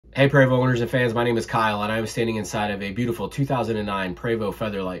Hey Prevost owners and fans, my name is Kyle and I am standing inside of a beautiful 2009 Prevost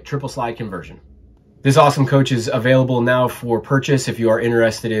Featherlite triple slide conversion. This awesome coach is available now for purchase. If you are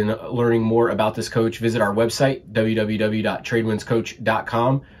interested in learning more about this coach, visit our website,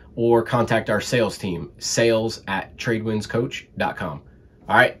 www.tradewindscoach.com, or contact our sales team, sales@tradewindscoach.com.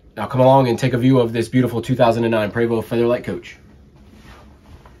 All right, now come along and take a view of this beautiful 2009 Prevost Featherlite coach.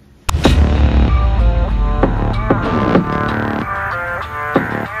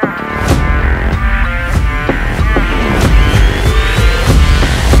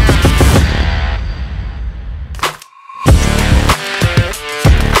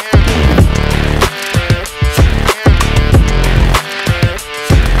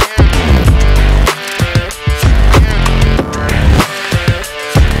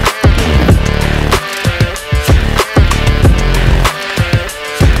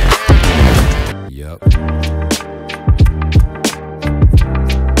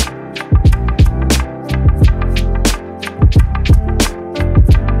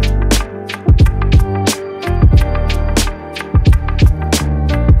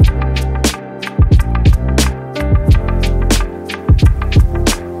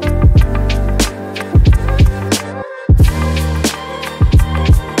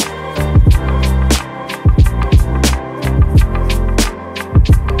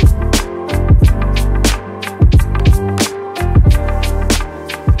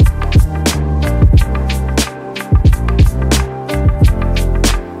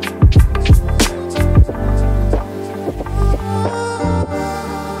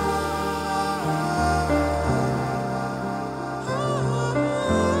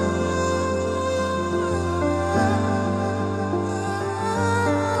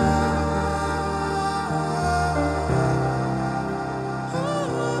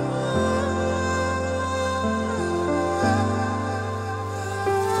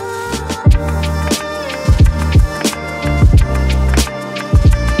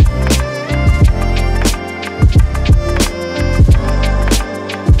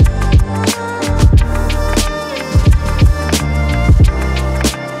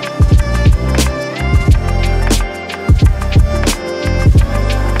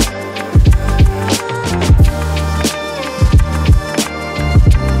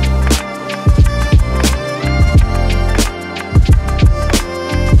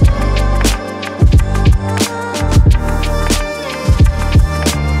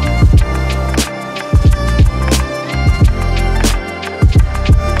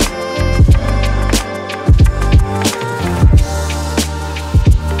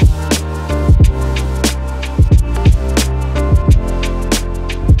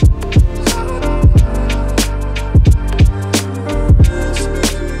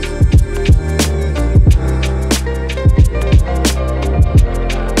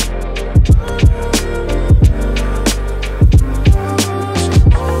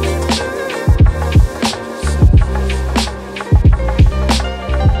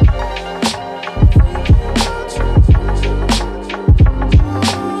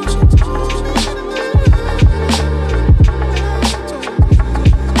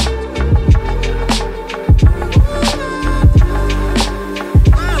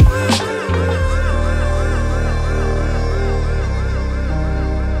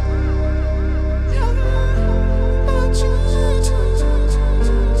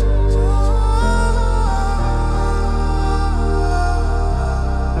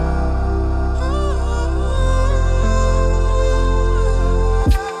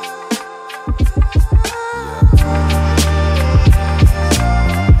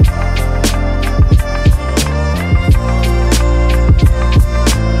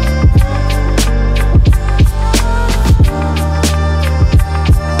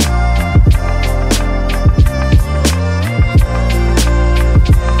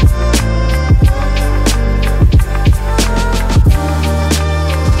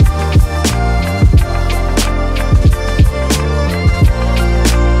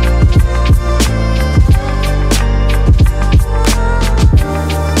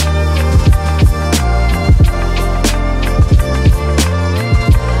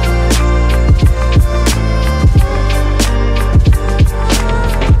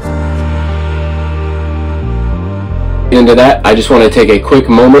 Into that, I just want to take a quick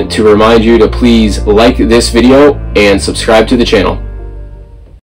moment to remind you to please like this video and subscribe to the channel.